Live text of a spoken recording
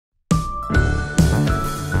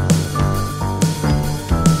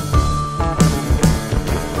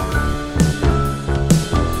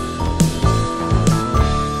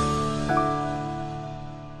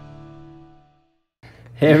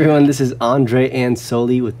Hey everyone, this is Andre and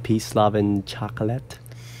Soli with Peace, Love, and Chocolate.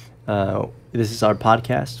 This is our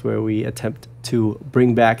podcast where we attempt to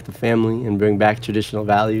bring back the family and bring back traditional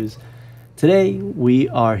values. Today we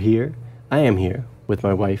are here, I am here with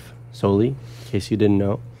my wife, Soli, in case you didn't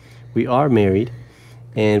know. We are married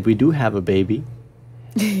and we do have a baby.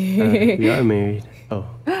 We are married. Oh.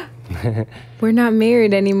 We're not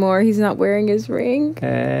married anymore. He's not wearing his ring.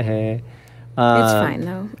 Hey. It's fine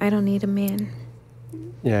though. I don't need a man.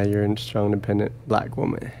 Yeah, you're a strong, independent black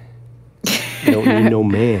woman. You don't need no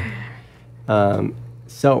man.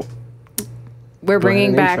 So we're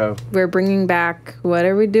bringing back. Intro. We're bringing back. What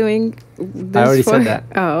are we doing? I already said that.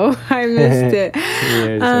 Oh, I missed it. You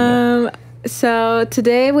already said that. So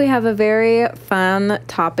today we have a very fun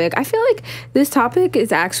topic. I feel like this topic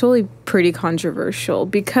is actually pretty controversial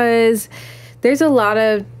because there's a lot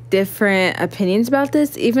of different opinions about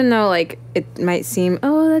this, even though like it might seem,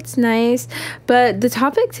 oh, that's nice. But the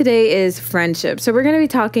topic today is friendship. So we're going to be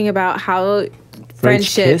talking about how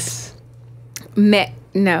friendships.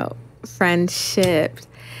 Friendship.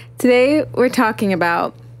 Today we're talking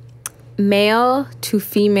about male to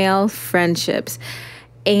female friendships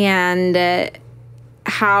and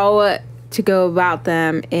how to go about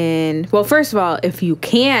them in, well, first of all, if you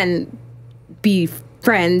can be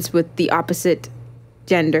friends with the opposite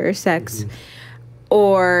gender, sex,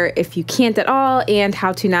 or if you can't at all, and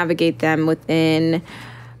how to navigate them within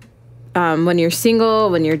when you're single,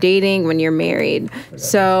 when you're dating, when you're married.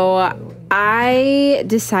 So I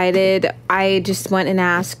decided, I just went and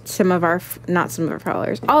asked all of our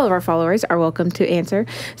followers are welcome to answer.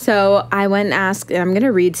 So I went and asked, and I'm going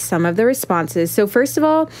to read some of the responses. So first of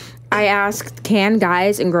all, I asked, can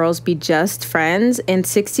guys and girls be just friends? And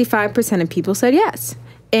 65% of people said yes.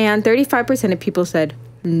 And 35% of people said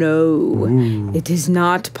no. Ooh. It is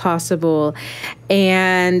not possible.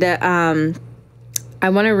 And I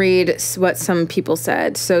want to read what some people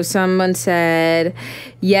said. So someone said,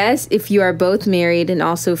 yes, if you are both married and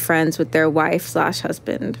also friends with their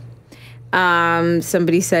wife/husband.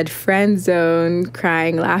 Somebody said friend zone,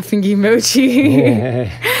 crying, laughing emoji.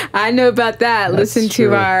 Yeah. I know about that. That's Listen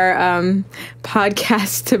true. to our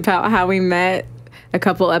podcast about how we met a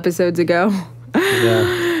couple episodes ago.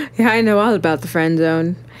 Yeah. Yeah, I know all about the friend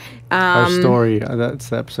zone. Our story. That's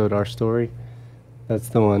the episode, Our Story. That's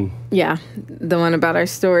the one. Yeah, the one about our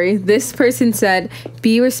story. This person said,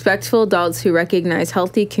 be respectful adults who recognize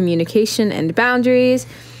healthy communication and boundaries.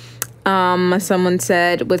 Someone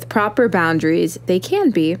said, with proper boundaries, they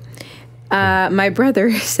can be. My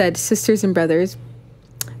brother said sisters and brothers,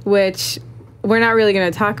 which we're not really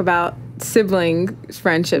going to talk about sibling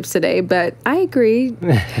friendships today, but I agree.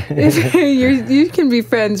 You can be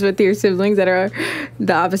friends with your siblings that are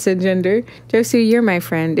the opposite gender. Josie, you're my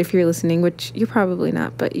friend if you're listening, which you're probably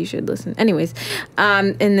not, but you should listen. Anyways,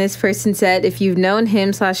 and this person said, if you've known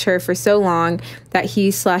him/her for so long that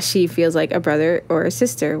he/she feels like a brother or a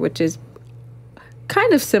sister, which is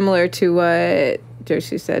kind of similar to what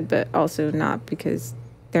Josie said, but also not because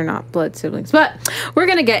they're not blood siblings. But we're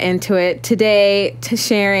going to get into it today to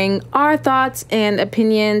sharing our thoughts and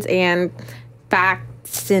opinions and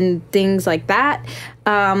facts and things like that.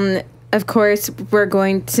 Of course,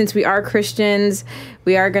 since we are Christians,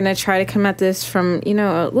 we are going to try to come at this from,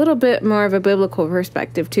 a little bit more of a biblical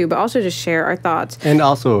perspective too, but also just share our thoughts. And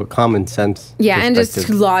also common sense. Yeah, and just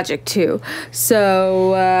logic too.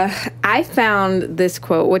 So I found this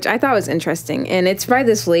quote, which I thought was interesting, and it's by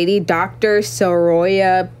this lady, Dr.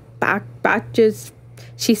 Soroya Bakjes.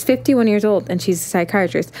 She's 51 years old, and she's a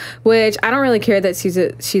psychiatrist, which I don't really care that she's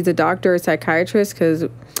a doctor or a psychiatrist, because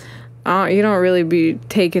you don't really be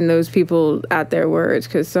taking those people at their words,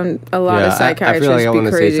 because a lot of psychiatrists I feel like I want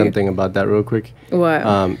to crazy. say something about that real quick. What?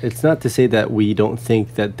 It's not to say that we don't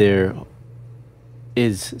think that there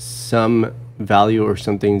is some value or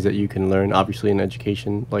some things that you can learn, obviously, in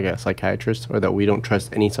education, like a psychiatrist, or that we don't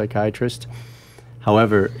trust any psychiatrist.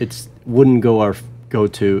 However, it wouldn't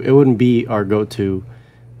be our go-to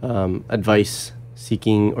advice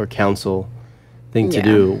seeking or counsel thing to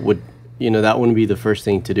do. That wouldn't be the first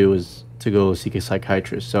thing to do, is to go seek a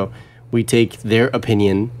psychiatrist. So we take their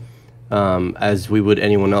opinion as we would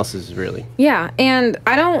anyone else's, really. Yeah, and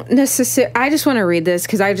I just want to read this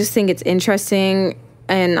because I just think it's interesting,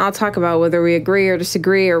 and I'll talk about whether we agree or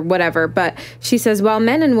disagree or whatever. But she says, while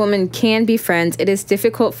men and women can be friends, it is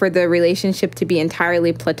difficult for the relationship to be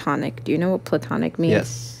entirely platonic. Do you know what platonic means?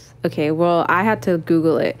 Yes. Okay, well, I had to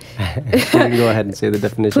Google it. You can go ahead and say the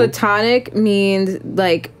definition. Platonic means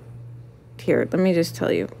like... Here, let me just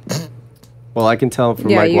tell you. Well, I can tell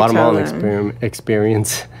from my Guatemalan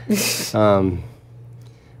experience.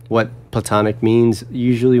 what platonic means.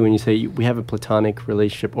 Usually when you say we have a platonic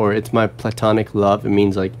relationship or it's my platonic love, it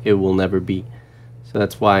means like it will never be. So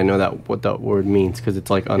that's why I know that what that word means, because it's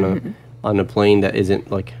like on a plane that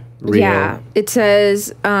isn't like real. Yeah, it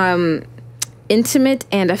says intimate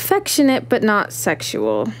and affectionate, but not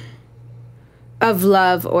sexual. Of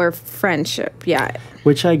love or friendship, yeah.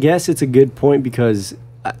 Which I guess it's a good point, because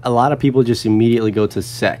a lot of people just immediately go to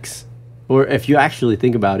sex. Or if you actually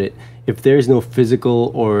think about it, if there's no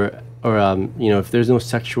physical or if there's no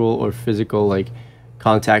sexual or physical like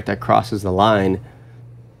contact that crosses the line,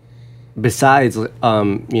 besides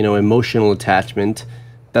emotional attachment,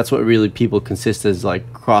 that's what really people consist as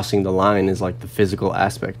like crossing the line, is like the physical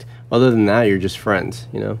aspect. Other than that, you're just friends,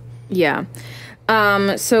 Yeah.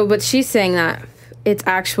 But she's saying that it's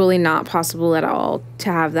actually not possible at all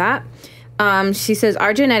to have that. She says,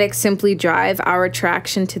 our genetics simply drive our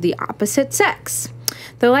attraction to the opposite sex.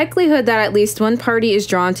 The likelihood that at least one party is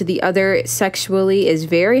drawn to the other sexually is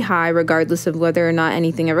very high, regardless of whether or not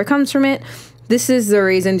anything ever comes from it. This is the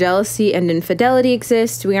reason jealousy and infidelity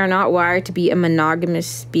exist. We are not wired to be a monogamous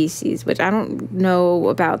species, which I don't know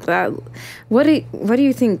about that. What do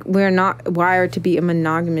you think? We're not wired to be a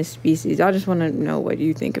monogamous species. I just want to know what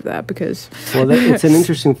you think of that, because... Well, it's an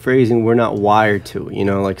interesting phrasing. We're not wired to,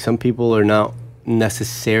 like some people are not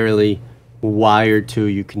necessarily wired to,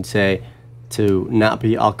 you can say, to not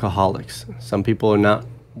be alcoholics. Some people are not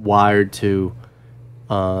wired to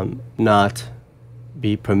not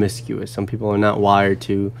be promiscuous. Some people are not wired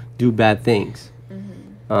to do bad things,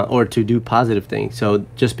 or to do positive things. So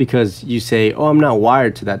just because you say, oh, I'm not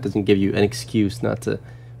wired to that, doesn't give you an excuse not to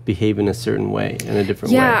behave in a certain way, in a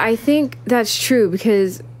different way. Yeah, I think that's true,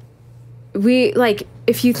 because we, like,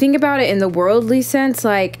 if you think about it in the worldly sense,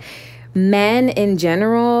 like, men in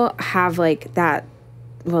general have, like, that,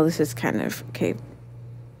 well, this is kind of, okay,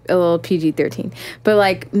 a little PG-13, but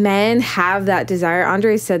like men have that desire.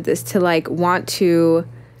 Andre said this, to like want to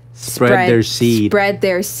spread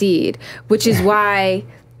their seed, which is why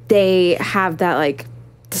they have that like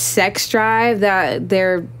sex drive that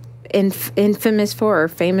they're infamous for or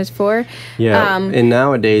famous for. Yeah, and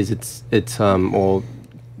nowadays it's all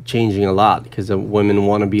changing a lot, because women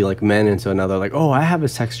want to be like men, and so now they're like, oh, I have a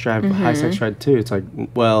sex drive, high sex drive too. It's like,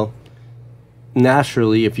 well,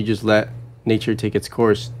 naturally, if you just let nature take its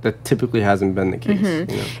course, that typically hasn't been the case.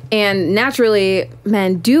 And naturally,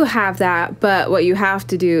 men do have that, but what you have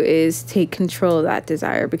to do is take control of that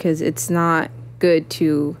desire, because it's not good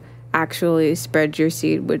to actually spread your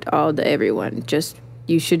seed with everyone.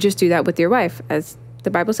 You should just do that with your wife, as the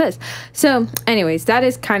Bible says. So anyways, that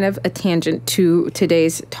is kind of a tangent to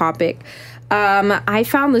today's topic. I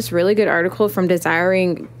found this really good article from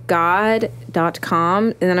desiringgod.com,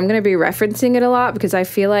 and then I'm going to be referencing it a lot because I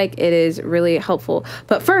feel like it is really helpful.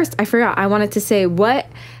 But first, I forgot, I wanted to say, what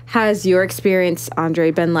has your experience,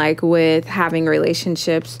 Andre, been like with having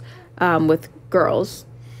relationships with girls?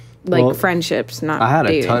 Like, friendships, not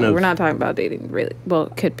dating. We're not talking about dating, really. Well,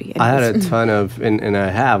 it could be. I had a ton of, and I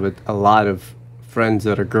have a lot of friends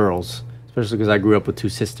that are girls, especially because I grew up with two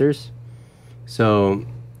sisters. So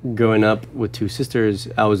growing up with two sisters,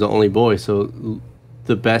 I was the only boy, so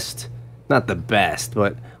not the best,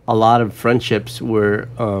 but a lot of friendships were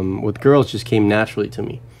with girls just came naturally to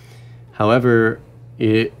me. However,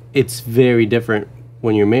 it's very different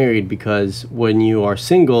when you're married, because when you are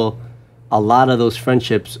single, a lot of those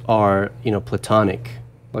friendships are, platonic,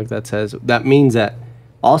 like that says. That means that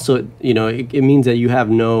also, it means that you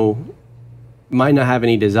might not have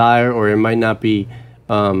any desire, or it might not be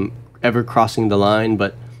ever crossing the line,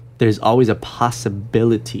 but there's always a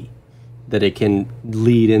possibility that it can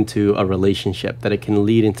lead into a relationship, that it can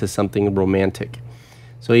lead into something romantic.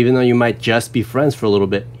 So even though you might just be friends for a little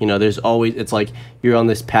bit, there's always, it's like you're on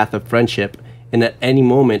this path of friendship, and at any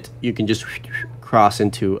moment you can just cross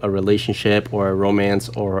into a relationship or a romance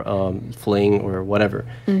or fling or whatever.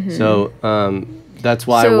 So that's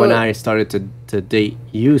why when I started to date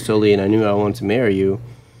you, Soli, and I knew I wanted to marry you,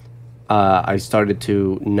 I started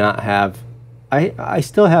to not have, I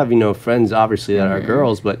still have, friends obviously that are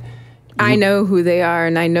girls, but I know who they are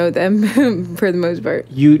and I know them for the most part.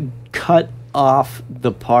 You cut off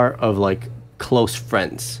the part of like close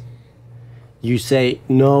friends. You say,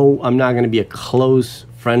 no, I'm not going to be a close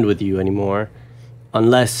friend with you anymore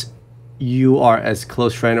unless you are as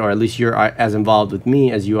close friend, or at least you're as involved with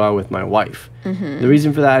me as you are with my wife. The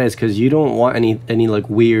reason for that is because you don't want any like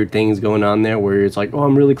weird things going on there where it's like, oh,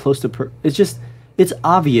 I'm really close to it's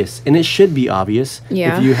obvious, and it should be obvious.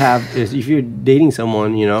 If you're dating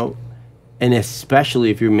someone, and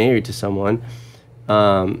especially if you're married to someone,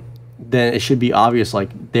 then it should be obvious,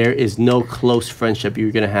 like there is no close friendship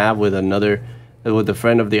you're gonna have with another with a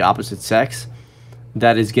friend of the opposite sex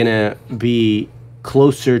that is gonna be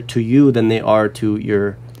closer to you than they are to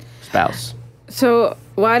your spouse. So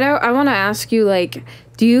I want to ask you, like,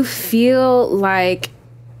 do you feel like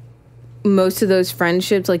most of those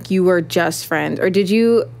friendships, like, you were just friends, or did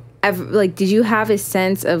you ever, like, did you have a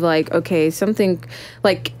sense of like, okay, something,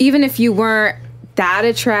 like, even if you weren't that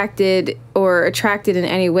attracted or attracted in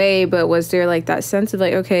any way, but was there like that sense of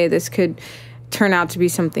like, okay, this could turn out to be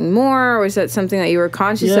something more, or was that something that you were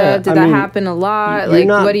conscious of? Did that happen a lot? Like,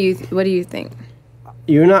 what do you think?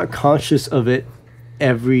 You're not conscious of it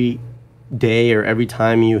every day or every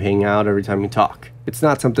time you hang out, every time you talk. It's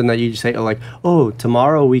not something that you just say, like, oh,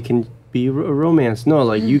 tomorrow we can be romance. No,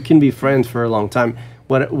 like, you can be friends for a long time.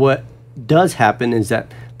 What does happen is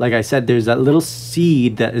that, like I said, there's that little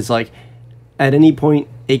seed that is like, at any point,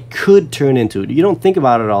 it could turn into it. You don't think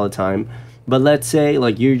about it all the time, but let's say,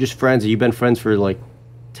 like, you're just friends, you've been friends for like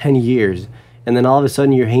 10 years, and then all of a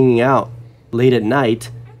sudden you're hanging out late at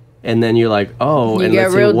night, and then you're like, oh, you and get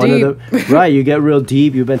let's real say one deep. of the right, you get real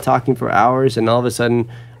deep. You've been talking for hours, and all of a sudden,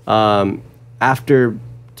 after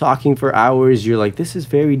talking for hours, you're like, this is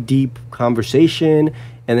very deep conversation,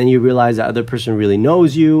 and then you realize that other person really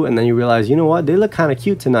knows you, and then you realize, you know what, they look kind of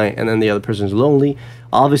cute tonight, and then the other person's lonely.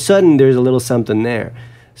 All of a sudden, there's a little something there.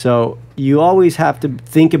 So you always have to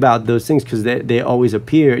think about those things because they always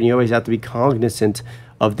appear, and you always have to be cognizant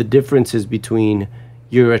of the differences between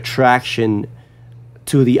your attraction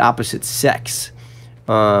to the opposite sex.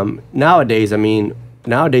 Nowadays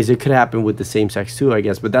it could happen with the same sex too, I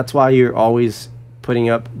guess, but that's why you're always putting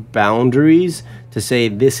up boundaries to say,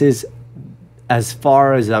 this is as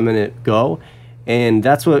far as I'm gonna go, and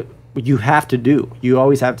that's what you have to do. You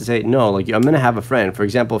always have to say, no, like, I'm gonna have a friend. For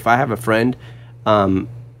example, if I have a friend,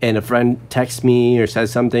 and a friend texts me or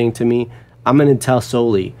says something to me, I'm gonna tell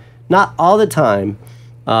solely. Not all the time.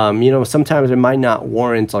 Sometimes it might not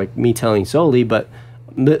warrant like me telling solely, but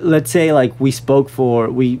let's say like we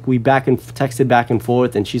texted back and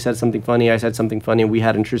forth, and she said something funny, I said something funny, and we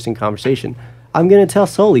had an interesting conversation. I'm gonna tell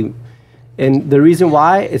solely. And the reason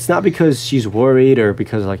why, it's not because she's worried or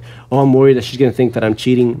because like, oh, I'm worried that she's gonna think that I'm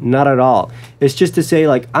cheating. Not at all. It's just to say,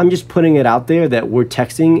 like, I'm just putting it out there that we're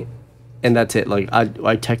texting, and that's it. Like, I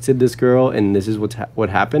texted this girl, and this is what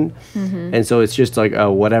happened. Mm-hmm. And so it's just like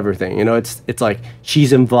a whatever thing. It's like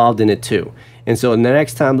she's involved in it too. And so the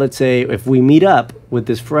next time, let's say if we meet up with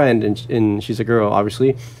this friend, and she's a girl,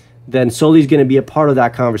 obviously, then Soli's going to be a part of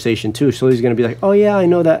that conversation too. Soli's going to be like, oh yeah, I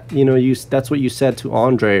know that, that's what you said to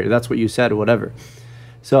Andre, or that's what you said, or whatever.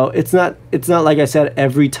 So it's not like I said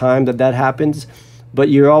every time that happens, but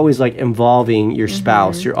you're always like involving your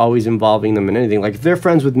spouse. Mm-hmm. You're always involving them in anything. Like, if they're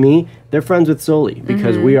friends with me, they're friends with Soli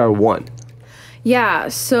because we are one. Yeah.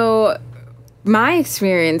 So my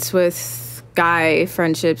experience with guy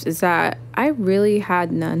friendships is that I really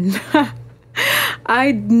had none.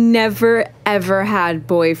 I never ever had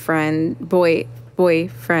boy friends,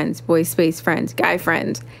 guy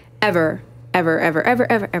friends, ever.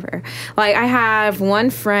 Like, I have one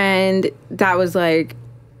friend that was like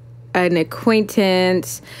an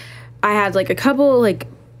acquaintance. I had like a couple like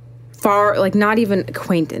far, like, not even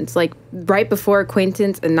acquaintance, like right before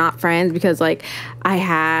acquaintance and not friends, because like I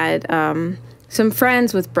had some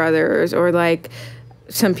friends with brothers, or like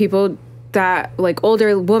some people that like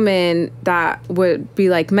older women that would be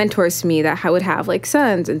like mentors to me that would have like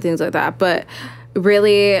sons and things like that. But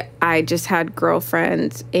really, I just had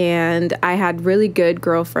girlfriends, and I had really good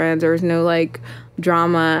girlfriends. There was no like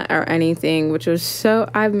drama or anything, which was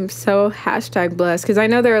I'm so #blessed, because I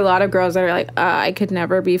know there are a lot of girls that are like, I could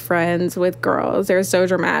never be friends with girls, they're so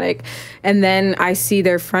dramatic. And then I see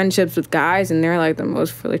their friendships with guys, and they're like the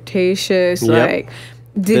most flirtatious. Yep. Like,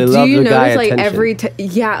 do you notice like every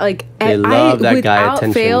like I without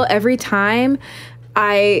fail, every time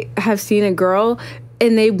I have seen a girl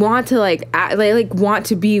and they want to want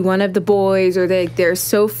to be one of the boys, or they're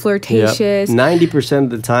so flirtatious. 90% of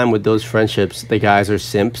the time with those friendships, the guys are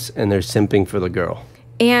simps, and they're simping for the girl.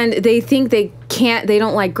 And they think they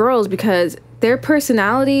don't like girls because their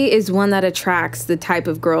personality is one that attracts the type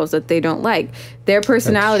of girls that they don't like. Their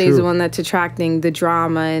personality is the one that's attracting the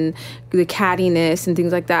drama and the cattiness and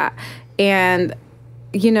things like that. And,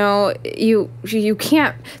 you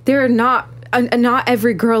can't, not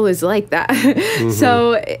every girl is like that. Mm-hmm.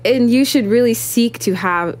 So, and you should really seek to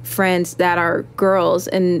have friends that are girls,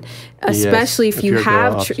 and especially if you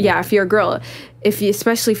have, if you're a girl,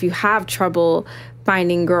 especially if you have trouble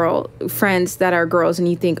finding friends that are girls, and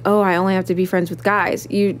you think, oh, I only have to be friends with guys,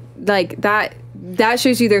 you like that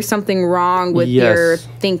shows you there's something wrong with your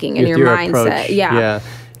thinking and your mindset. Yeah.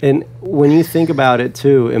 And when you think about it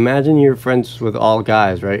too, imagine you're friends with all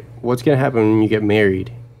guys, right? What's gonna happen when you get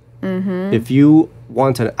married? If you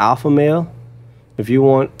want an alpha male, if you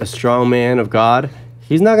want a strong man of God,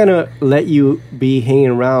 he's not gonna let you be hanging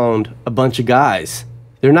around a bunch of guys.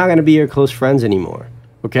 They're not gonna be your close friends anymore.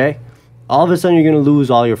 Okay? All of a sudden, you're gonna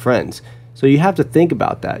lose all your friends. So you have to think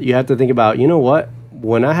about that. You have to think about, you know what?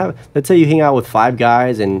 When I have, let's say you hang out with 5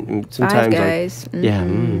 guys, and sometimes 5 guys. like, yeah,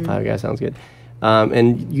 5 guys sounds good.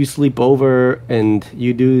 And you sleep over and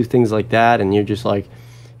you do things like that, and you're just like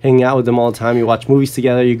hanging out with them all the time. You watch movies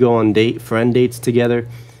together. You go on friend dates together.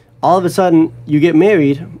 All of a sudden, you get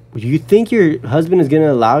married. You think your husband is going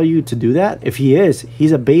to allow you to do that? If he is,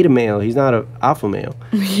 he's a beta male. He's not an alpha male.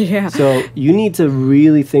 Yeah. So you need to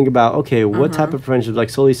really think about, okay, what type of friendships, like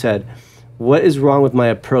Sully said, what is wrong with my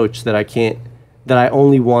approach that I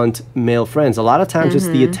only want male friends? A lot of times it's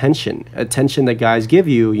the attention that guys give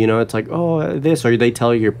you. You know, it's like, oh, this, or they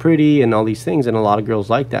tell you you're pretty and all these things, and a lot of girls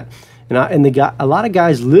like that. And a lot of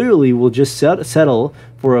guys literally will just settle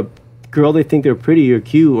for a girl they think they're pretty or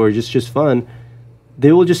cute or just fun.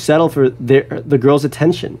 They will just settle for the girl's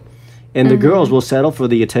attention, and the girls will settle for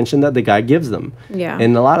the attention that the guy gives them. Yeah.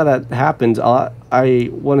 And a lot of that happens. I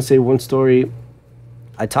want to say one story.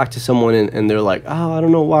 I talked to someone and they're like, oh, I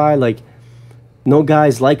don't know why, like, no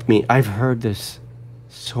guys like me. I've heard this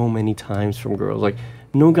so many times from girls, like,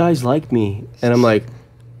 no guys like me. And I'm like,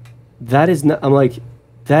 that is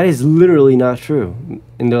literally not true.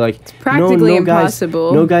 And they're like, it's practically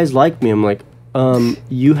impossible. No guys like me. I'm like,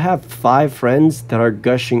 you have 5 friends that are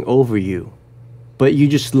gushing over you, but you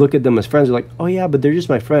just look at them as friends. You're like, oh yeah, but they're just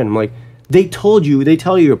my friend. I'm like, they tell you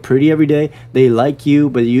you're pretty every day. They like you,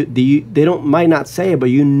 but they might not say it, but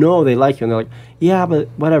you know they like you. And they're like, yeah, but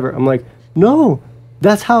whatever. I'm like, no,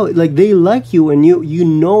 that's how, like, they like you, and you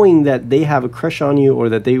knowing that they have a crush on you or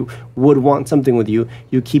that they would want something with you,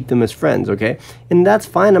 you keep them as friends, okay? And that's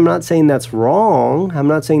fine. I'm not saying that's wrong. I'm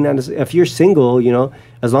not saying that if you're single, you know,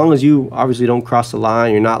 as long as you obviously don't cross the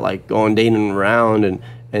line, you're not like going dating around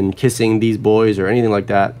and kissing these boys or anything like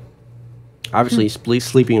that. Obviously,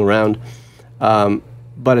 sleeping around.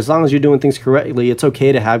 But as long as you're doing things correctly, it's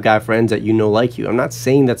okay to have guy friends that you know like you. I'm not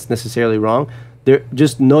saying that's necessarily wrong.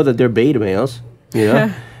 Just know that they're beta males, you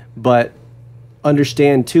know. But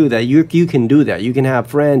understand too that you can do that. You can have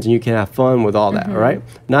friends and you can have fun with all that, all right?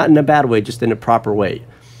 Not in a bad way, just in a proper way.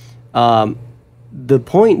 The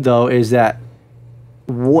point though is that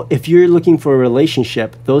if you're looking for a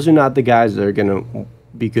relationship, those are not the guys that are gonna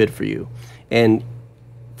be good for you. And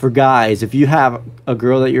for guys, if you have a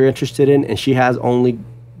girl that you're interested in and she has only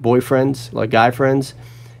boyfriends, like guy friends,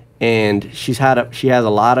 and she has a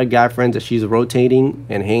lot of guy friends that she's rotating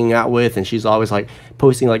and hanging out with, and she's always like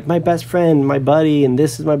posting like, my best friend, my buddy, and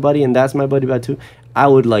this is my buddy, and that's my buddy too, I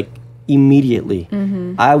would like immediately,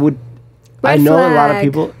 I know a lot of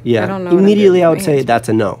people, immediately I would say that's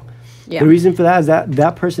a no. Yeah. The reason for that is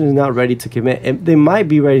that person is not ready to commit. And they might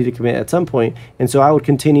be ready to commit at some point, and so I would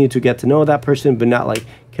continue to get to know that person, but not like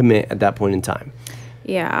commit at that point in time.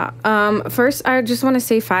 Yeah. First, I just want to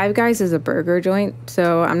say Five Guys is a burger joint,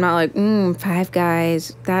 so I'm not like, Five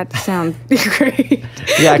Guys. That sounds great.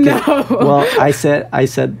 Yeah. No. Well, I said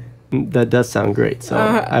that does sound great, so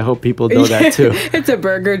I hope people know that too. It's a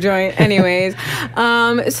burger joint, anyways.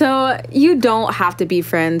 So you don't have to be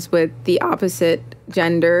friends with the opposite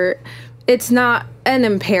gender. It's not an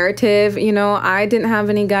imperative, you know. I didn't have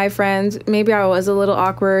any guy friends. Maybe I was a little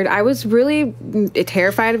awkward. I was really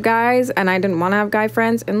terrified of guys, and I didn't want to have guy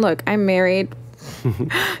friends. And look, I'm married.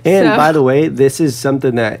 And by the way, this is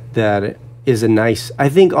something that is a nice... I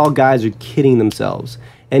think all guys are kidding themselves.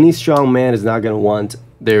 Any strong man is not going to want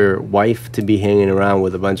their wife to be hanging around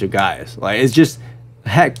with a bunch of guys. Like, it's just...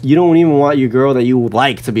 Heck, you don't even want your girl that you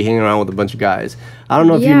like to be hanging around with a bunch of guys. I don't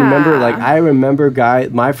know if you remember, like, I remember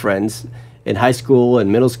my friends in high school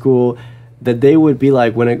and middle school, that they would be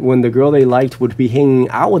like, when the girl they liked would be hanging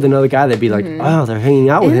out with another guy, they'd be like, oh, they're hanging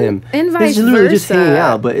out with him. And vice versa. It's literally versa. Just hanging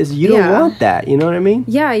out, but you don't want that, you know what I mean?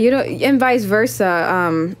 Yeah, you don't, and vice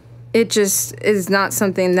versa. It just is not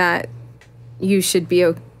something that you should be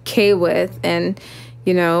okay with, and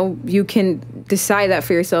you know, you can decide that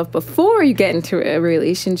for yourself before you get into a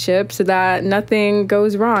relationship so that nothing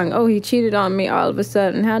goes wrong. Oh, he cheated on me all of a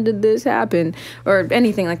sudden. How did this happen? Or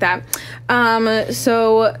anything like that.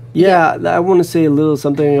 Yeah, I want to say a little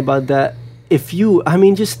something about that.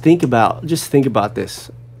 Just think about this.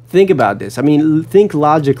 think about this. I mean, think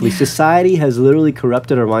logically. Society has literally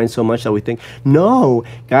corrupted our minds so much that we think, no,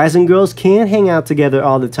 guys and girls can't hang out together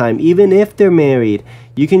all the time, even if they're married.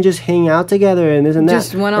 You can just hang out together and this and that.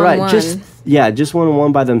 Just one-on-one. Right, just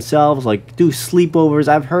one-on-one by themselves. Like, do sleepovers.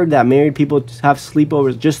 I've heard that married people have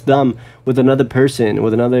sleepovers, just them with another person,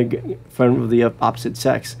 with another friend of the opposite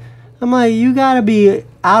sex. I'm like, you gotta be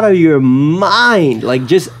out of your mind. Like,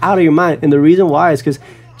 just out of your mind. And the reason why is because,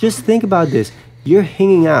 just think about this. You're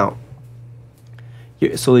hanging out.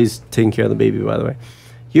 Sully's taking care of the baby, by the way.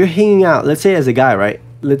 You're hanging out. Let's say as a guy, right?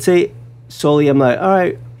 Let's say Sully, I'm like, all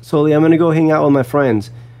right, Sully, I'm going to go hang out with my friends.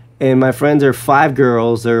 And my friends are 5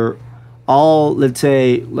 girls. They're all, let's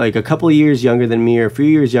say, like a couple of years younger than me or a few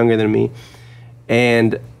years younger than me.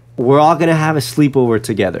 And we're all going to have a sleepover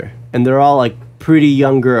together. And they're all like pretty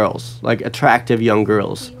young girls, like attractive young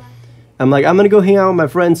girls. I'm like, I'm going to go hang out with my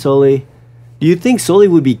friend Sully. Do you think Sully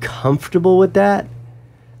would be comfortable with that?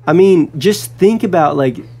 I mean, just think about,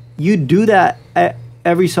 like, you do that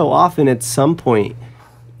every so often at some point.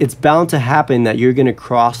 It's bound to happen that you're going to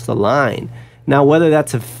cross the line. Now, whether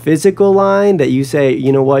that's a physical line that you say,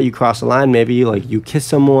 you know what, you cross the line, maybe like you kiss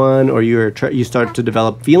someone or you start to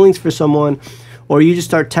develop feelings for someone, or you just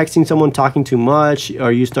start texting someone, talking too much,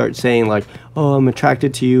 or you start saying like, oh, I'm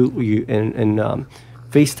attracted to you, and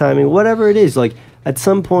FaceTiming, whatever it is, like, at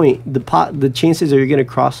some point, the chances are you're going to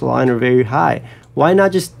cross the line are very high. Why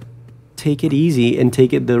not just take it easy and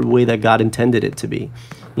take it the way that God intended it to be?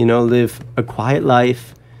 You know, live a quiet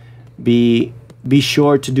life, be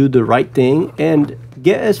sure to do the right thing, and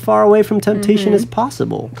get as far away from temptation as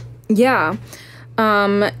possible. Yeah.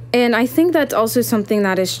 And I think that's also something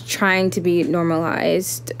that is trying to be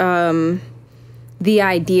normalized. The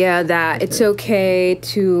idea that it's okay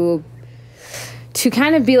to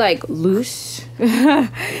kind of be like loose.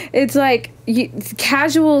 It's like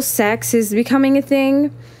casual sex is becoming a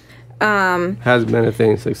thing. Has been a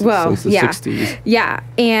thing since the 60s. Yeah.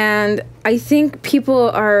 And I think people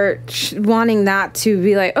are wanting that to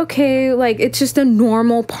be like, okay, like it's just a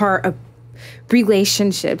normal part of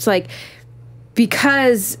relationships. Like,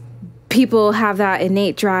 because people have that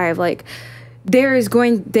innate drive, like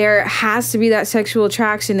there has to be that sexual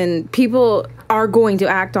attraction, and people are going to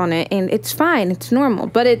act on it, and it's fine, it's normal,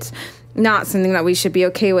 but it's not something that we should be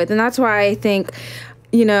okay with. And that's why I think,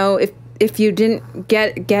 you know, if you didn't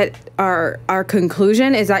get our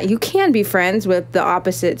conclusion is that you can be friends with the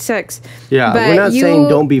opposite sex. Yeah, but we're not saying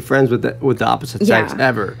don't be friends with the opposite sex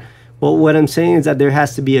ever. Well, what I'm saying is that there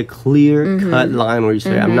has to be a clear-cut line where you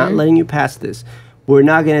say, I'm not letting you pass this. We're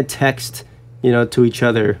not going to text, you know, to each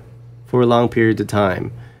other for long periods of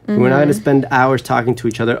time. We're not going to spend hours talking to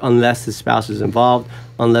each other unless the spouse is involved,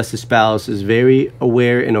 unless the spouse is very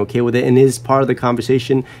aware and okay with it and is part of the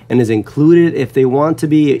conversation and is included if they want to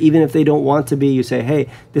be. Even if they don't want to be, you say, hey,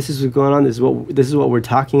 this is what's going on. This is what we're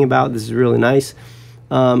talking about. This is really nice.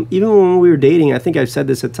 Even when we were dating, I think I've said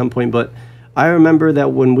this at some point, but I remember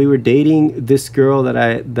that when we were dating, this girl that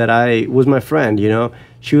I was my friend, you know,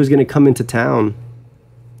 she was going to come into town,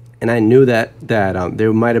 and I knew that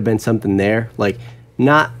there might have been something there. Like,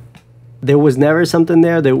 there was never something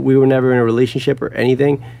there, that we were never in a relationship or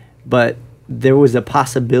anything, but there was a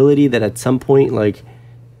possibility that at some point, like,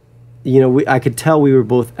 you know, I could tell we were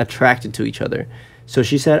both attracted to each other. So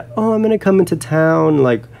she said, oh, I'm going to come into town,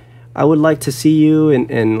 like, I would like to see you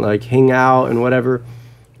and like hang out and whatever.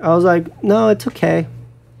 I was like, no, it's okay.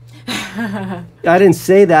 I didn't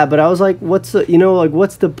say that, but I was like, what's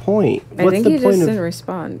the point? I think you just didn't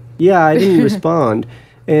respond. Yeah, I didn't respond.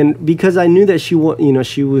 And because I knew that she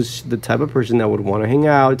was the type of person that would want to hang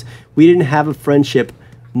out. We didn't have a friendship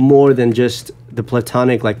more than just the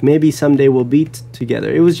platonic, like maybe someday we'll be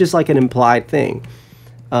together. It was just like an implied thing.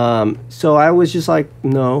 So I was just like,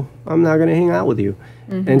 no, I'm not going to hang out with you.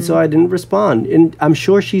 And so I didn't respond. And I'm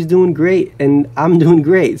sure she's doing great, and I'm doing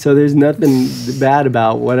great. So there's nothing bad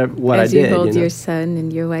about what I did. As you hold your son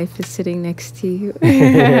and your wife is sitting next to you.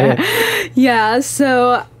 Yeah,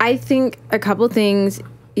 so I think a couple things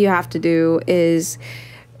you have to do is,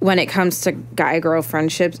 when it comes to guy-girl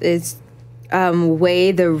friendships, is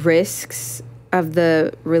weigh the risks of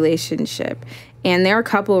the relationship. And there are a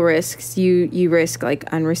couple risks. You risk, like,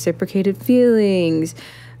 unreciprocated feelings.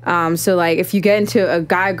 So, like, if you get into a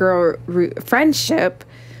guy-girl friendship,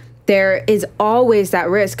 there is always that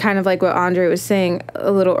risk, kind of like what Andre was saying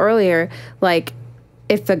a little earlier. Like,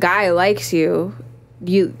 if the guy likes you,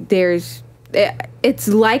 it's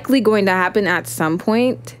likely going to happen at some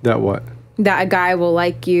point. That what? That a guy will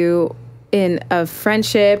like you in a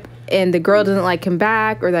friendship, and the girl doesn't like him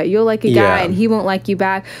back, or that you'll like a guy and he won't like you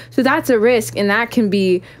back. So that's a risk, and that can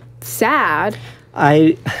be sad.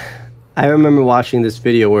 I remember watching this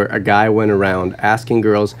video where a guy went around asking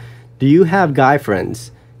girls, "Do you have guy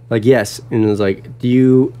friends?" Like, yes, and it was like,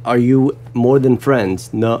 "Are you more than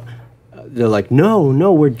friends?" No, they're like, "No,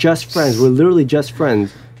 we're just friends. We're literally just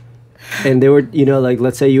friends." And they were, like,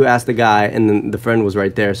 let's say you asked the guy, and then the friend was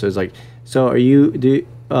right there. So it's like, "So do you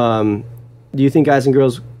think guys and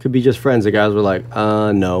girls could be just friends?" The guys were like,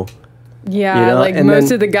 "No." Yeah, like and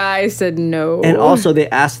most of the guys said no. And also they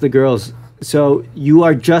asked the girls, "So you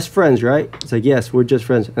are just friends, right?" It's like, "Yes, we're just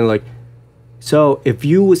friends." And like, "So if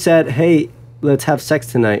you said, hey, let's have sex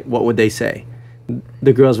tonight," what would they say?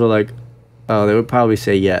 The girls were like, "Oh, they would probably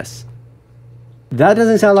say yes." That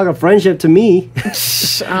doesn't sound like a friendship to me. I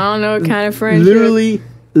don't know what kind of friendship.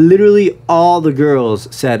 Literally all the girls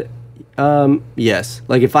said yes.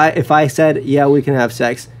 Like if I said, "Yeah, we can have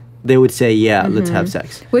sex," they would say, "Yeah, let's have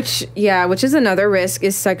sex." Which is another risk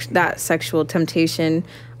is that sexual temptation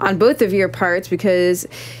on both of your parts, because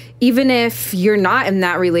even if you're not in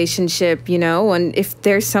that relationship, and if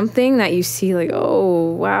there's something that you see like,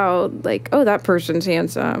 oh, wow, like, oh, that person's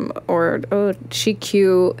handsome, or, oh, she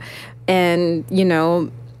cute, and,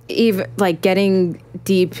 even like getting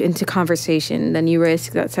deep into conversation, then you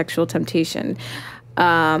risk that sexual temptation.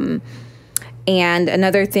 And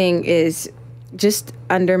another thing is just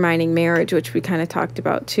undermining marriage, which we kind of talked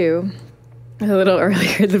about too a little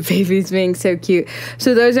earlier, the babies being so cute.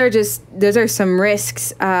 So those are some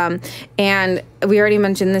risks. And we already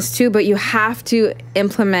mentioned this too, but you have to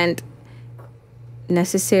implement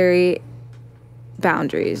necessary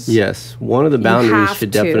boundaries. Yes. One of the boundaries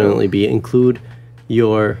should definitely be include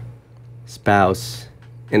your spouse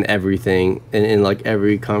in everything, in like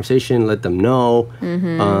every conversation. Let them know.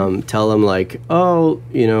 Tell them like, oh,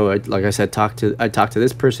 like I said, I talked to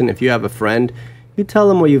this person. If you have a friend, you tell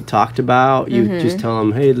them what you've talked about. You just tell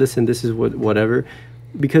them, hey, listen, this is whatever,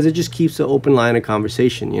 because it just keeps an open line of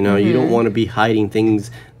conversation. You don't want to be hiding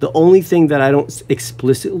things. The only thing that I don't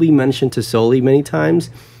explicitly mention to Soli many times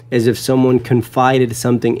is if someone confided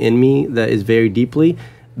something in me that is very deeply,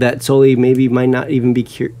 that Soli maybe might not even be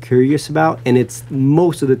curious about. And it's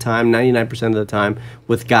most of the time, 99% of the time,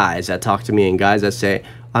 with guys that talk to me and guys that say,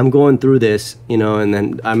 I'm going through this, and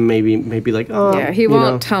then I'm maybe like, oh, yeah, he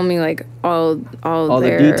won't tell me like all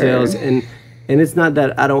the details, and it's not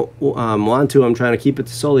that I don't want to. I'm trying to keep it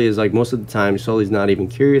to Soli. Is like most of the time Soli's not even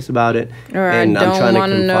curious about it, and I'm trying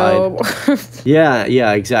to confide.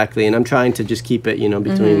 yeah, exactly. And I'm trying to just keep it,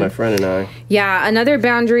 between my friend and I. Yeah, another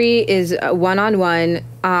boundary is one-on-one.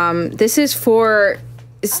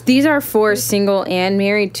 These are for single and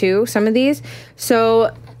married too. Some of these.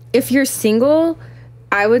 So if you're single,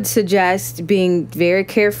 I would suggest being very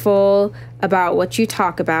careful about what you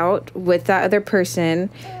talk about with that other person.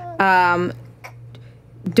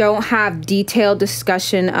 Don't have detailed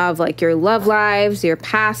discussion of like your love lives, your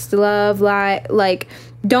past love life. Like,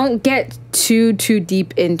 don't get too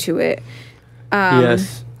deep into it.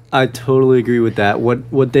 Yes, I totally agree with that.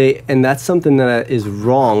 And that's something that is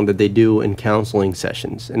wrong that they do in counseling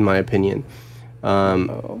sessions, in my opinion.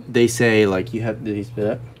 They say like did he spit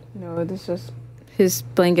up? No, this just. His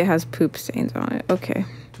blanket has poop stains on it. Okay.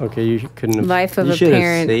 Okay, you couldn't have... Life of a parent. You should have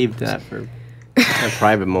parent. saved that for a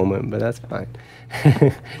private moment, but that's fine.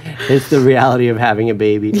 It's the reality of having a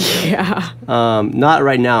baby. Yeah. Not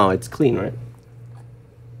right now. It's clean, right?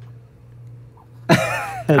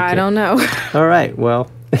 Okay. I don't know. All right,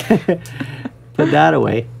 well, put that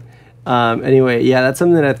away. Anyway, yeah, that's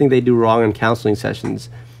something that I think they do wrong in counseling sessions.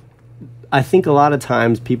 I think a lot of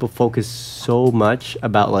times people focus so much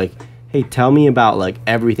about like, hey, tell me about like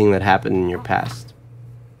everything that happened in your past.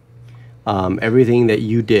 Everything that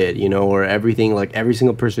you did, or everything, like every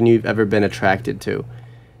single person you've ever been attracted to.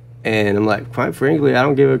 And I'm like, quite frankly, I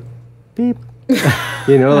don't give a beep.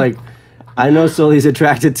 Like I know Soli's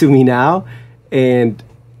attracted to me now. And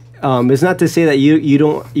it's not to say that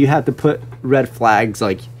you have to put red flags,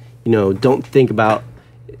 like, don't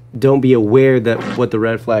be aware that what the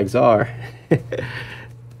red flags are.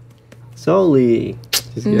 Soli.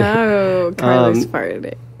 No, Carlos farted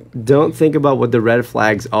it. Don't think about what the red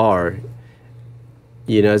flags are.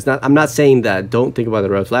 It's not. I'm not saying that don't think about the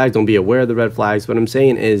red flags. Don't be aware of the red flags. What I'm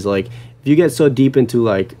saying is like, if you get so deep into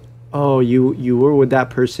like, oh, you were with that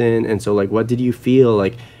person, and so like, what did you feel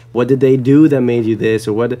like? What did they do that made you this,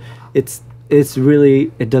 or what? It's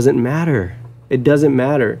really, it doesn't matter. It doesn't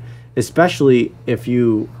matter, especially if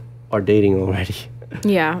you are dating already.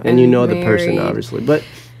 Yeah, and you know the person obviously, but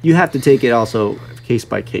you have to take it also case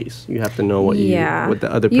by case. You have to know what the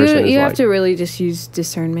other person is like. You have to really just use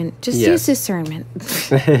discernment. Use discernment.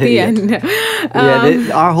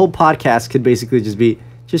 Our whole podcast could basically just be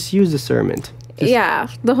use discernment.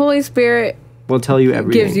 The Holy Spirit will tell you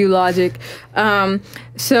everything. Gives you logic.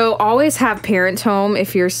 So always have parents home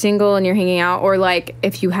if you're single and you're hanging out, or like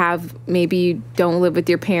if you have, maybe you don't live with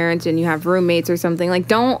your parents and you have roommates or something. Like,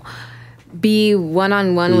 don't be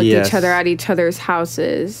one-on-one with each other at each other's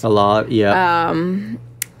houses. A lot, yeah.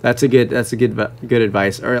 That's a good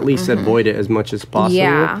advice, or at least avoid it as much as possible.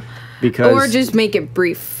 Yeah. Because, or just make it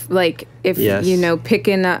brief. Like, if you know,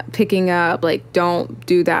 picking up, like, don't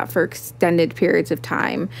do that for extended periods of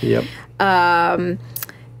time. Yep. And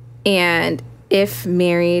if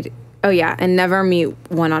married, and never meet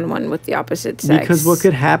one-on-one with the opposite sex. Because what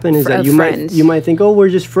could happen is that you might think, oh, we're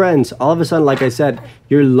just friends. All of a sudden, like I said,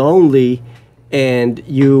 you're lonely and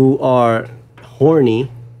you are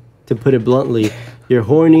horny, to put it bluntly. You're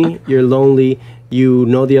horny, you're lonely, you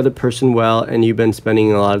know the other person well, and you've been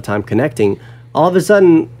spending a lot of time connecting. All of a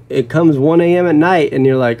sudden, it comes 1 a.m. at night, and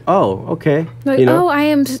you're like, oh, okay. Like,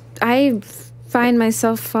 I find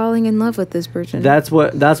myself falling in love with this person. That's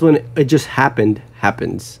when it just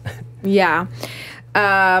happens. Yeah.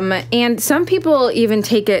 And some people even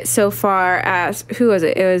take it so far as, who was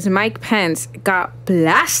it? It was Mike Pence got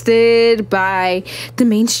blasted by the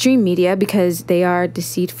mainstream media because they are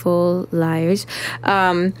deceitful liars.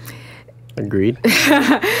 Agreed.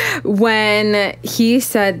 When he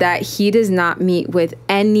said that he does not meet with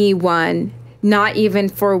anyone, not even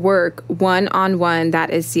for work, one-on-one that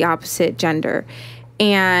is the opposite gender.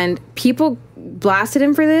 And people blasted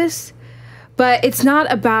him for this, but it's not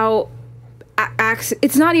about...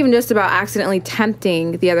 It's not even just about accidentally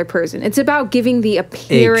tempting the other person. It's about giving the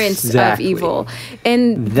appearance of evil.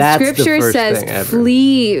 And Scripture says,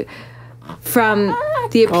 flee from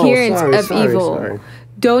the appearance of evil. Sorry.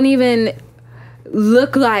 Don't even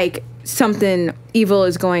look like something evil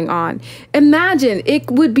is going on. Imagine,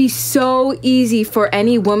 it would be so easy for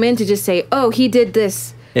any woman to just say, oh, he did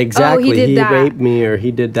this. Exactly. Oh, he raped me, or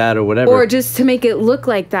he did that, or whatever. Or just to make it look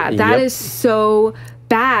like that. That is so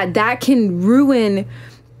bad. That can ruin,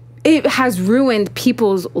 it has ruined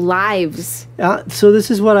people's lives. So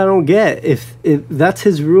this is what I don't get. If that's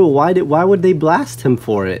his rule, why would they blast him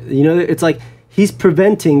for it? You know, it's like he's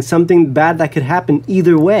preventing something bad that could happen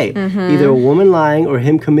either way. Either a woman lying or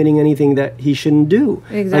him committing anything that he shouldn't do.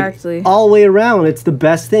 Exactly. Like, all the way around, it's the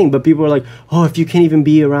best thing. But people are like, oh, if you can't even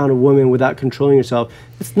be around a woman without controlling yourself.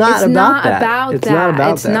 It's not about that.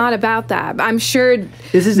 It's not about that. I'm sure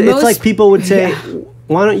it's like people would say,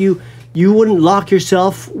 why don't you wouldn't lock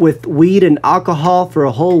yourself with weed and alcohol for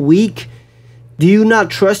a whole week? Do you not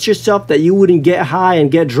trust yourself that you wouldn't get high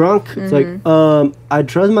and get drunk? It's like, I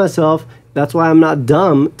trust myself. That's why I'm not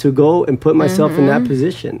dumb to go and put myself in that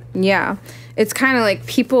position. Yeah. It's kind of like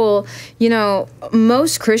people, you know,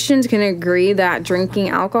 most Christians can agree that drinking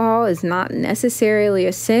alcohol is not necessarily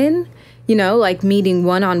a sin. You know, like meeting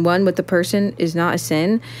one-on-one with the person is not a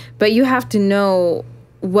sin. But you have to know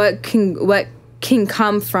what can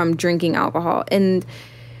come from drinking alcohol, and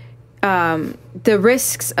the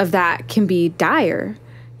risks of that can be dire,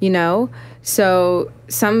 you know. So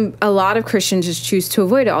a lot of Christians just choose to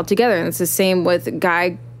avoid it altogether, and it's the same with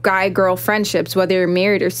guy girl friendships, whether you're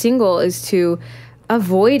married or single, is to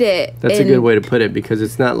avoid it. That's a good way to put it, because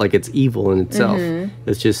it's not like it's evil in itself.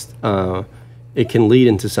 It's just it can lead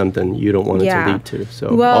into something you don't want it to lead to.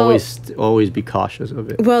 So always be cautious of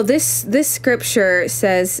it. Well, this scripture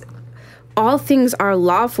says, all things are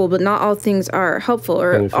lawful, but not all things are helpful,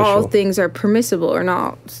 or beneficial. All things are permissible, or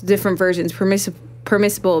not, different versions,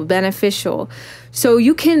 permissible, beneficial. So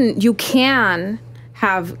you can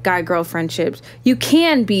have guy-girl friendships. You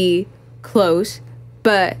can be close,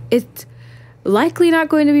 but it's likely not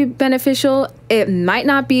going to be beneficial. It might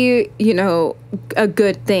not be, you know, a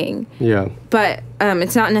good thing. Yeah. But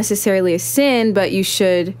it's not necessarily a sin, but you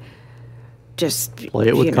should just play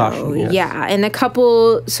it with caution. Yes. Yeah. And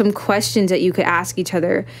some questions that you could ask each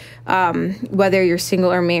other, whether you're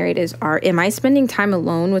single or married, am I spending time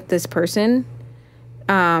alone with this person,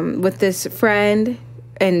 with this friend?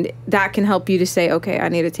 And that can help you to say, okay, I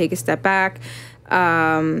need to take a step back.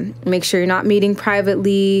 Make sure you're not meeting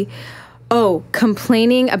privately. Oh,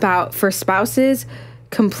 for spouses,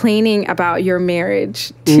 complaining about your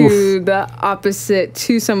marriage to the opposite,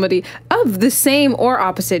 to somebody of the same or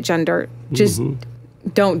opposite gender. Just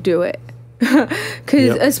don't do it.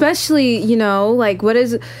 Because especially, you know, like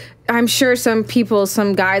I'm sure some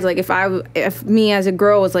guys, like if me as a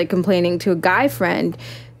girl was like complaining to a guy friend,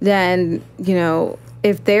 then, you know,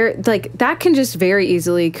 if they're like, that can just very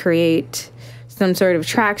easily create some sort of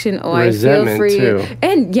attraction. Oh, resentment, I feel free. Too.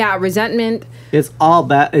 And resentment. It's all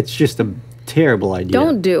bad. It's just terrible idea.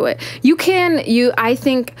 Don't do it. I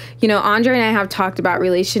think, Andre and I have talked about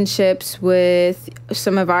relationships with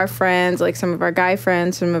some of our friends, like some of our guy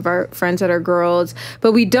friends, some of our friends that are girls,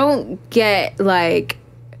 but we don't get like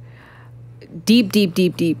deep.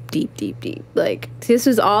 Like, this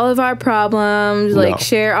is all of our problems, like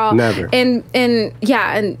share all. Never.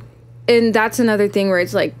 And that's another thing where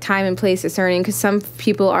it's like time and place discerning, because some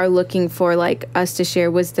people are looking for like us to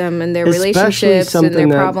share wisdom and their relationships and their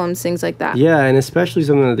problems, things like that. Yeah, and especially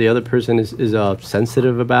something that the other person is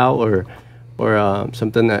sensitive about, or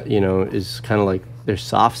something that is kind of like their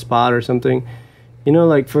soft spot or something.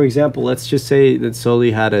 Like for example, let's just say that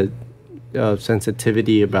Soli had a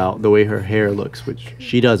sensitivity about the way her hair looks, which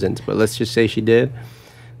she doesn't, but let's just say she did.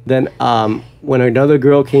 Then when another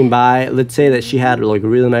girl came by, let's say that she had like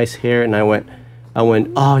really nice hair, and I went,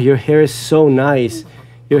 oh, your hair is so nice,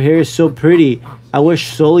 your hair is so pretty, I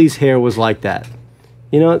wish Soli's hair was like that.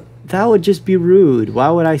 That would just be rude. Why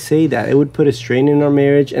would I say that? It would put a strain in our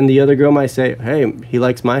marriage, and the other girl might say, hey, he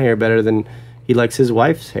likes my hair better than he likes his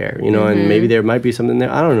wife's hair, and maybe there might be something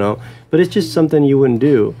there, I don't know, but it's just something you wouldn't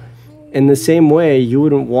do. In the same way, you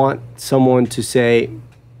wouldn't want someone to say,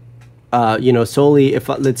 Soli, if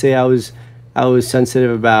let's say I was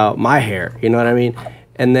sensitive about my hair, you know what I mean?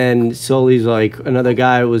 And then Soli's like, another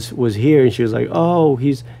guy was here, and she was like, oh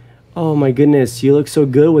my goodness, you look so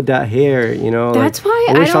good with that hair, That's like, why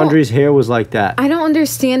I wish Andre's hair was like that. I don't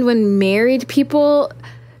understand when married people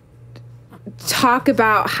talk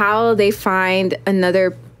about how they find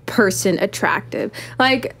another person attractive.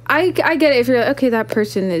 Like, I get it if you're like, okay, that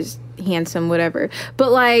person is handsome, whatever,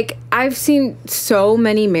 but like I've seen so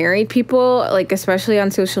many married people, like especially on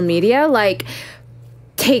social media, like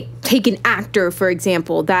take an actor for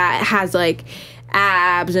example that has like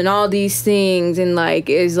abs and all these things and like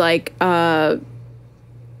is like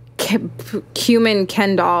human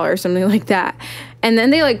Ken doll or something like that, and then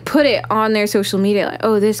they like put it on their social media like,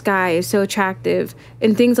 oh, this guy is so attractive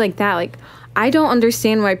and things like that. Like, I don't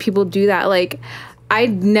understand why people do that. Like, I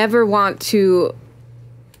never want to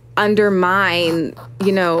undermine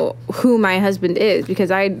who my husband is,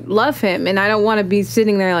 because I love him and I don't want to be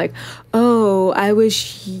sitting there like, oh, I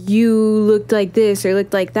wish you looked like this or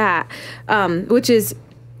looked like that, which is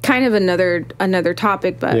kind of another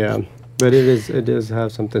topic, but but it does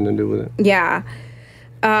have something to do with it.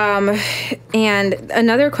 And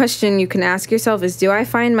another question you can ask yourself is, do I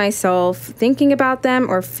find myself thinking about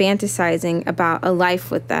them or fantasizing about a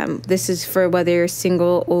life with them? This is for whether you're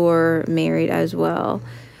single or married as well.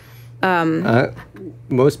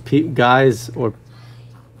 Most guys or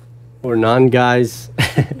non-guys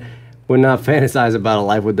would not fantasize about a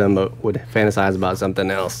life with them, but would fantasize about something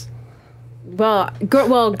else. Well,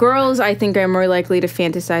 girls, I think, are more likely to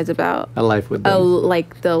fantasize about a life with them.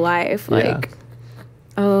 Like the life, like,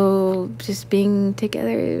 just being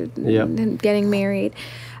together and getting married.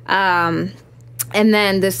 And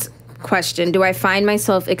then this question, do I find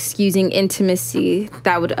myself excusing intimacy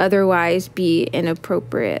that would otherwise be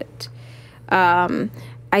inappropriate?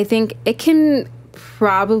 I think it can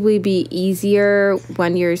probably be easier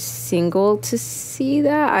when you're single to see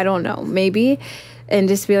that. I don't know, maybe. And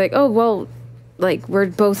just be like, oh, well, like, we're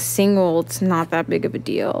both single, it's not that big of a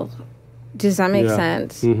deal. Does that make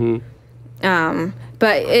sense?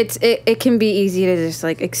 But it can be easy to just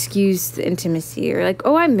like excuse the intimacy, or like,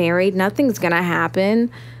 oh, I'm married, nothing's gonna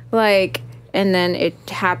happen. Like, and then it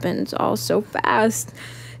happens all so fast.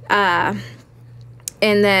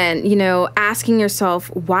 And then, asking yourself,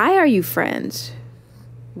 why are you friends?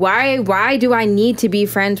 Why do I need to be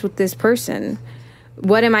friends with this person?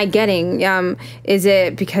 What am I getting? Is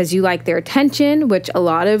it because you like their attention, which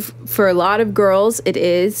for a lot of girls, it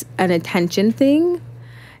is an attention thing.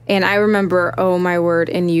 And I remember, oh my word,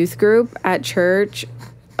 in youth group at church,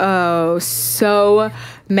 oh, so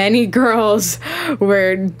many girls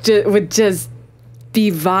would just be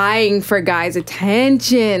vying for guys'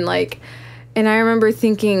 attention, like. And I remember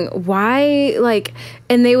thinking, why, like,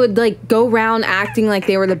 and they would like go around acting like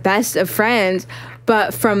they were the best of friends,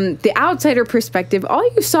 but from the outsider perspective, all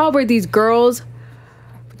you saw were these girls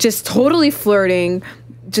just totally flirting,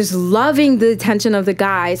 just loving the attention of the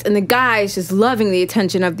guys, and the guys just loving the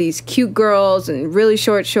attention of these cute girls and really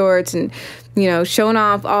short shorts and, showing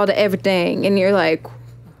off all the everything. And you're like,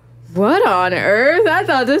 what on earth? I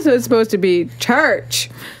thought this was supposed to be church.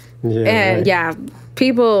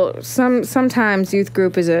 People, sometimes youth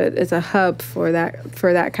group is a hub for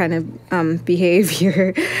that kind of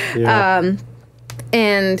behavior.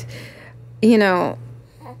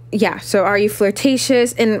 So are you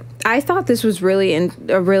flirtatious? And I thought this was really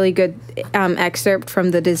a really good excerpt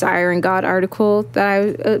from the Desire in God article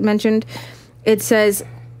that I mentioned. It says,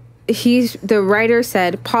 the writer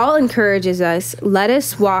said, Paul encourages us, let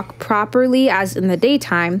us walk properly as in the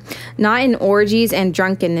daytime, not in orgies and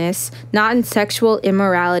drunkenness, not in sexual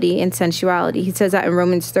immorality and sensuality. He says that in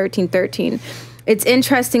Romans 13:13. It's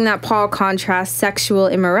interesting that Paul contrasts sexual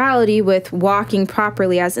immorality with walking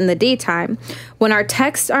properly as in the daytime. When our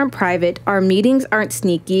texts aren't private, our meetings aren't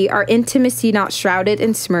sneaky, our intimacy not shrouded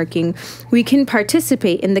in smirking, we can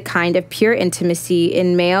participate in the kind of pure intimacy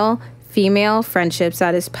in male-female friendships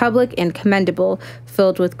that is public and commendable,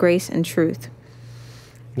 filled with grace and truth.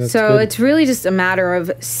 That's so good. It's really just a matter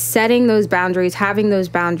of setting those boundaries, having those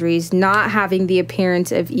boundaries, not having the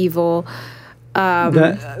appearance of evil. At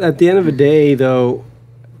the end of the day, though,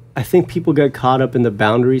 I think people get caught up in the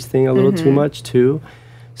boundaries thing a little too much, too.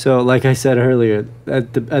 So, like I said earlier,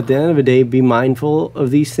 at the end of the day, be mindful of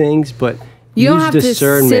these things, but you don't have to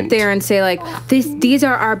sit there and say, like, these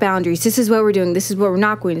are our boundaries. This is what we're doing. This is what we're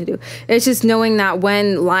not going to do. It's just knowing that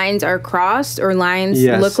when lines are crossed or lines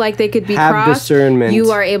look like they could be crossed, discernment.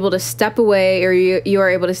 You are able to step away, or you are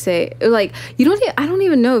able to say, like, I don't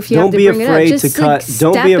even know if you have to bring it up.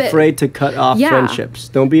 Don't be afraid to cut off friendships.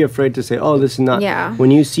 Don't be afraid to say, oh, this is not. Yeah.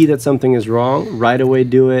 When you see that something is wrong, right away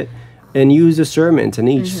do it, and use discernment in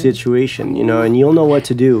each situation, and you'll know what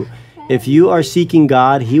to do. If you are seeking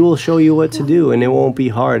God, He will show you what to do, and it won't be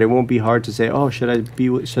hard. It won't be hard to say, "Oh, should I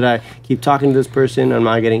keep talking to this person? Am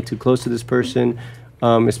I getting too close to this person?"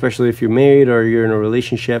 Especially if you're married or you're in a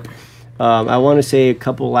relationship. I want to say a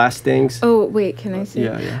couple last things. Oh, wait, can I say?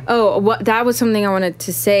 Yeah. Oh, that was something I wanted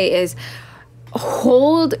to say is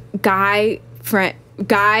hold guy-girl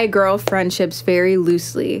friendships very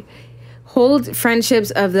loosely. Hold friendships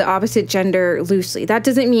of the opposite gender loosely. That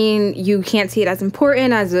doesn't mean you can't see it as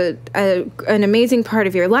important, as an amazing part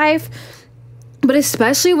of your life. But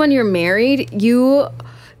especially when you're married,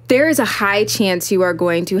 there is a high chance you are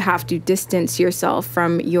going to have to distance yourself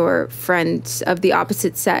from your friends of the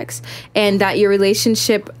opposite sex. And that your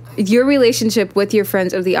relationship with your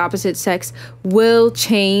friends of the opposite sex will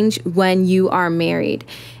change when you are married.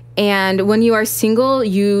 And when you are single,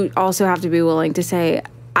 you also have to be willing to say,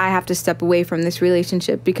 I have to step away from this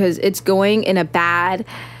relationship because it's going in a bad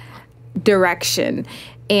direction.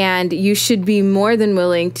 And you should be more than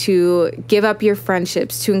willing to give up your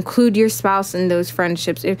friendships, to include your spouse in those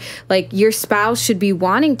friendships. Your spouse should be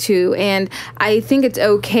wanting to. And I think it's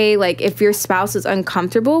okay, if your spouse is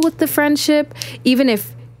uncomfortable with the friendship, even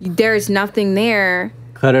if there's nothing there.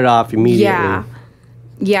 Cut it off immediately.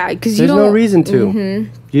 Yeah, because there's no reason to.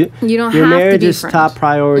 You don't have to be friends. Your marriage is top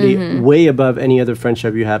priority, way above any other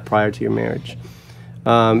friendship you had prior to your marriage.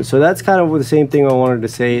 So that's kind of the same thing I wanted to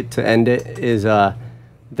say to end it, is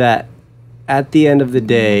that at the end of the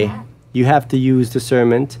day, you have to use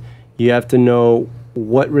discernment. You have to know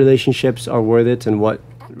what relationships are worth it and what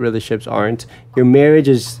relationships aren't. Your marriage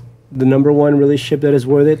is the number one relationship that is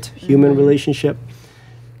worth it, human relationship.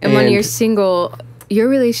 And when you're single, your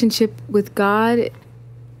relationship with God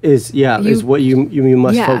is what you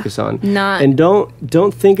must focus on. And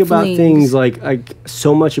don't think about things like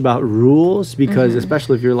so much about rules, because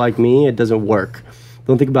especially if you're like me, it doesn't work.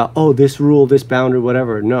 Don't think about, oh, this rule, this boundary,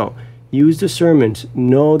 whatever. No. Use discernment.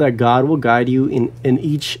 Know that God will guide you in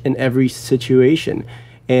each and every situation.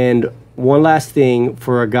 And one last thing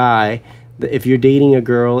for a guy, if you're dating a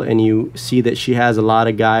girl and you see that she has a lot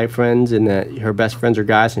of guy friends and that her best friends are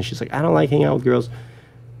guys, and she's like, I don't like hanging out with girls.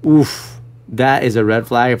 Oof. That is a red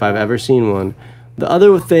flag if I've ever seen one. The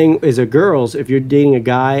other thing is girls. If you're dating a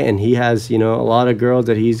guy and he has, a lot of girls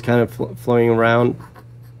that he's kind of flowing around,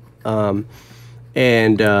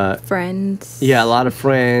 friends. Yeah, a lot of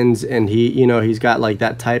friends, and he's got like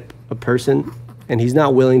that type of person, and he's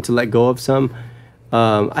not willing to let go of some.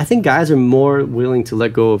 I think guys are more willing to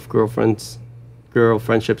let go of girl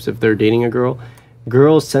friendships if they're dating a girl.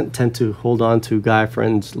 Girls tend to hold on to guy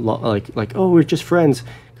friends like oh, we're just friends.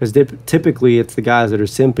 Because typically it's the guys that are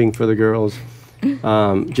simping for the girls,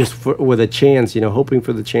 with a chance, hoping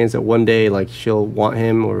for the chance that one day she'll want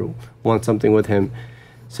him or want something with him.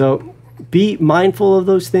 So be mindful of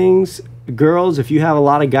those things. Girls, if you have a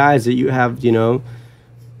lot of guys that you have,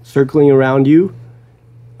 circling around you,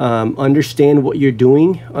 understand what you're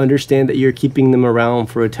doing. Understand that you're keeping them around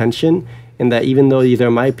for attention, and that even though there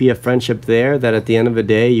might be a friendship there, that at the end of the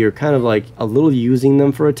day, you're kind of a little using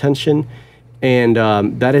them for attention. And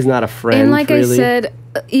that is not a friend. And really. I said,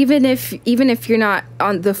 even if you're not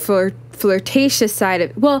on the flirtatious side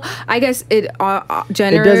of, well, I guess it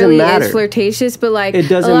generally is flirtatious, but it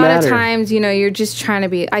doesn't a lot matter. of times, you're just trying to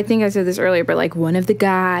be. I think I said this earlier, but one of the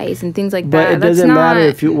guys and things like but that. But it doesn't matter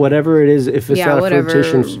if whatever it is, if it's not a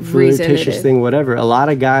flirtatious thing, whatever. A lot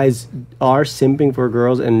of guys are simping for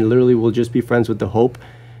girls and literally will just be friends with the hope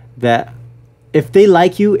that if they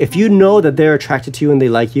like you, if you know that they're attracted to you and they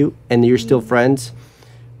like you and you're still friends,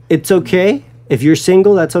 it's okay. If you're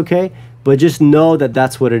single, that's okay. But just know that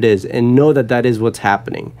that's what it is, and know that that is what's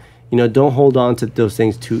happening. You know, don't hold on to those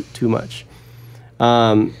things too much.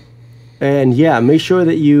 And yeah, make sure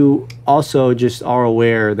that you also just are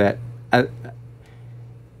aware that at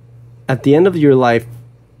the end of your life,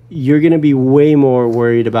 you're going to be way more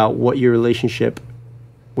worried about what your relationship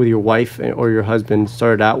with your wife or your husband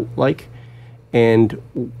started out like, and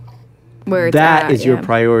Where it's that at, is your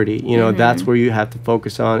priority. You know, that's where you have to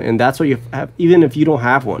focus on, and that's what you have, even if you don't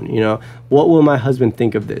have one. You know, what will my husband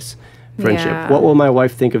think of this friendship? Yeah. What will my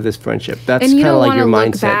wife think of this friendship? That's And you kind of don't like your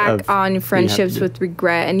want to look mindset back on friendships with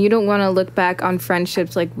regret, and you don't want to look back on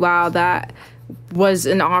friendships like, wow, that was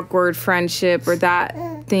an awkward friendship, or that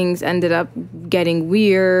things ended up getting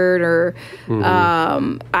weird, or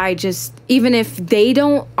I just, even if they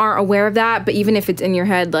aren't aware of that, but even if it's in your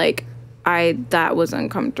head, like, that was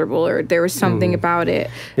uncomfortable, or there was something about it,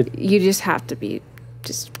 you just have to be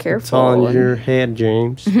just careful. It's all in your head,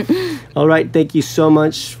 James. All right, thank you so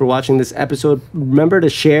much for watching this episode. Remember to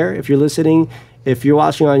share if you're listening. If you're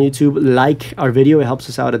watching on YouTube, like our video. It helps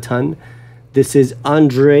us out a ton. This is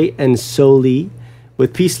Andre and Soli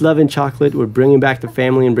with Peace, Love, and Chocolate. We're bringing back the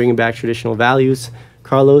family and bringing back traditional values.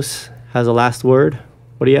 Carlos has a last word.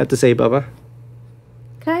 What do you have to say, Bubba?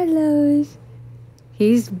 Carlos.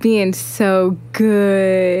 He's being so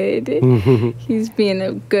good. He's being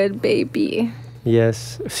a good baby.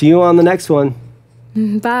 Yes. See you on the next one.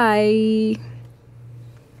 Bye.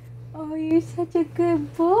 Oh, you're such a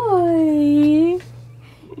good boy.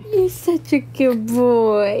 You're such a good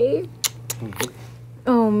boy.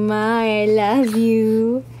 Oh my, I love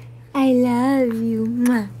you. I love you.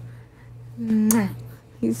 Mwah. Mwah.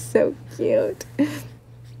 He's so cute.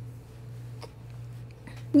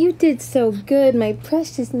 You did so good, my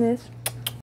preciousness.